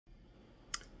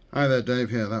Hi there,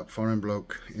 Dave here, that foreign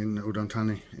bloke in Udon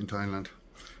Thani in Thailand.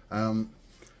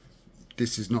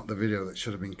 This is not the video that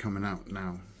should have been coming out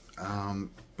now,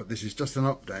 but this is just an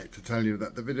update to tell you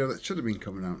that the video that should have been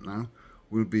coming out now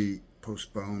will be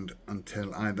postponed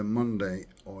until either Monday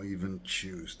or even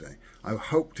Tuesday. I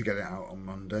hope to get it out on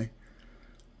Monday,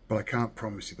 but I can't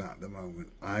promise you that at the moment.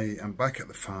 I am back at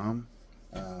the farm.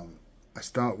 I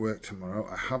start work tomorrow.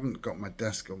 I haven't got my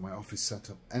desk or my office set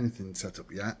up, anything set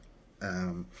up yet.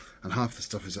 And half the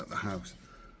stuff is at the house.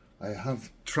 I have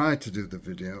tried to do the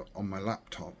video on my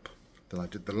laptop that I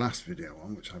did the last video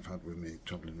on, which I've had with me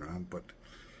travelling around, but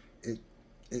it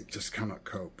just cannot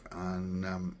cope, and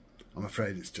I'm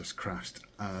afraid it's just crashed,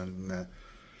 and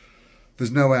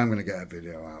there's no way I'm going to get a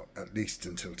video out, at least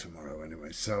until tomorrow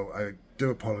anyway. So I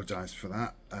do apologise for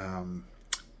that,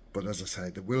 but as I say,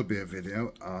 there will be a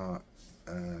video. Our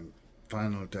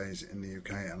final days in the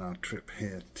UK and our trip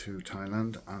here to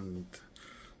Thailand, and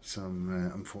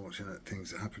some unfortunate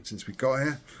things that happened since we got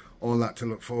here, all that to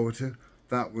look forward to.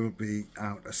 That will be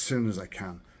out as soon as I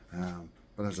can,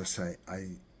 but as I say,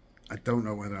 I don't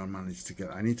know whether I'll manage to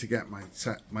get. I need to get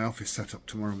my office set up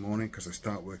tomorrow morning, because I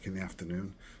start work in the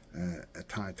afternoon at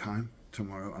Thai time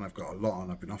tomorrow, and I've got a lot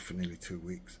on. I've been off for nearly 2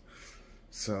 weeks,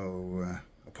 so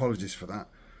apologies for that.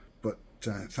 But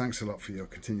thanks a lot for your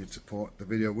continued support. The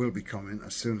video will be coming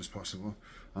as soon as possible,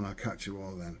 and I'll catch you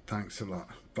all then. Thanks a lot.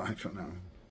 Bye for now.